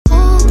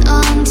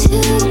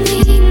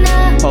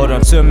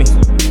to me.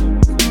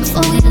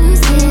 Before we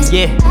lose this,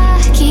 Yeah. I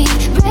keep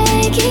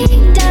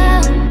breaking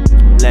down.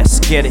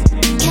 Let's get it.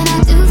 Can I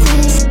do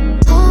this?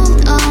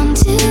 Hold on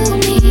to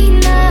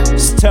me now.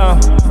 It's Tone.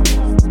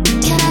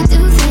 Can I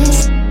do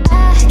this?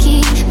 I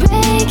keep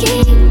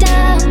breaking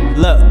down.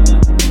 Look,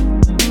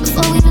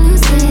 Before we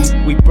lose this,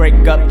 we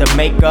break up the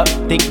makeup.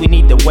 Think we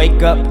need to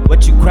wake up.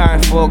 What you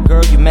crying for,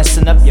 girl? You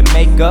messing up your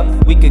makeup.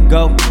 We could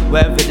go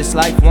wherever this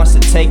life wants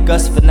to take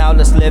us. For now,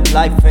 let's live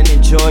life and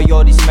enjoy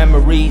all these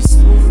memories.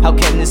 How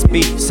can this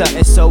be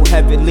something so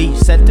heavenly?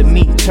 Said to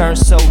me, turn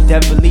so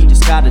devilly.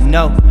 Just gotta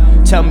know.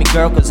 Tell me,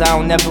 girl, cause I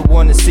don't ever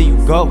wanna see you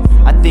go.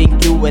 I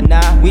think you and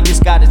we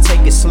just gotta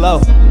take it slow.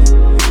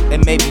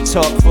 And maybe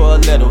talk for a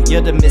little.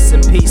 You're the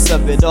missing piece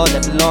of it all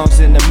that belongs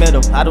in the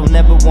middle. I don't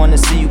ever wanna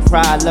see you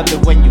cry, I love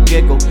it when you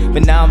giggle.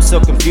 But now I'm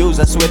so confused,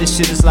 I swear this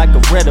shit is like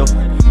a riddle.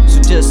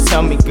 So just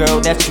tell me,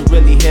 girl, that you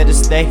really here to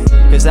stay.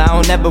 Cause I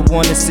don't ever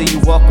wanna see you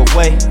walk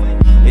away.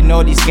 In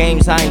all these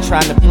games I ain't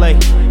trying to play.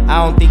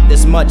 I don't think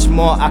there's much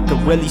more I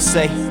could really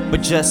say.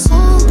 But just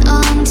hold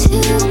on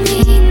to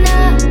me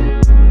now.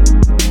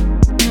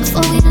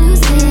 Before we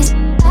lose this,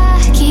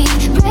 I keep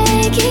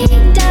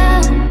breaking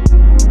down.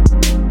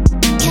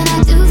 Can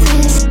I do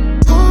this?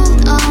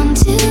 Hold on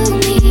to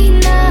me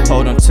now.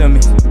 hold on to me.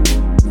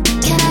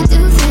 Can I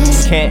do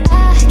this? Can't.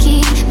 I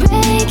keep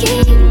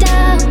breaking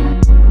down.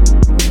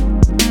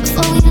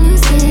 Before we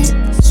lose this,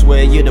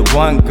 Swear you're the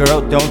one,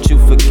 girl, don't you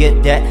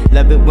forget that.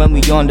 Love it when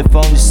we on the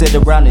phone, just sit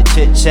around and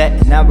chit chat.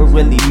 And I would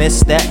really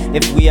miss that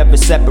if we ever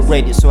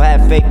separated. So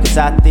have faith, cause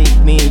I think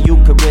me and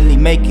you could really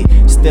make it.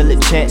 Still a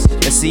chance,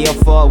 let's see how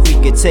far we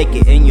could take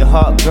it. In your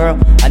heart, girl,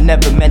 I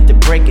never meant to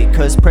break it.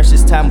 Cause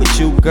precious time with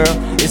you, girl,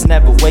 is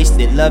never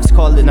wasted. Love's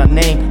calling our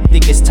name,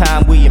 think it's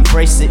time we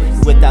embrace it.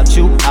 Without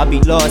you, I'll be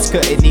lost,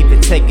 couldn't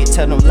even take it.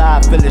 Tell no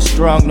lie, feeling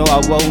strong, no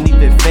I won't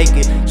even fake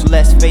it. So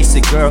let's face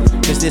it, girl,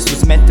 cause this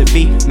was meant to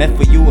be. Meant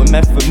for you and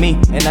meant for me.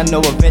 And I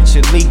know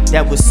eventually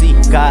that we'll see.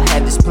 God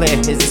had this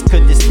plan,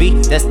 could this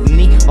be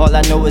destiny? All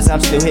I know is I'm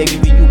still here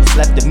giving you what's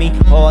left of me.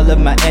 All of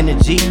my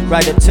energy,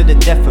 right up to the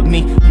death of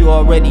me. You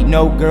already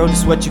know, girl, this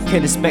is what you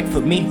can expect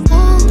from me.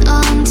 hold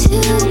on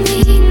to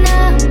me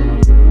now.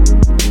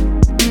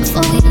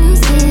 Before we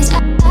lose this,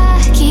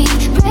 I keep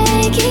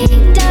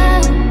breaking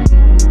down.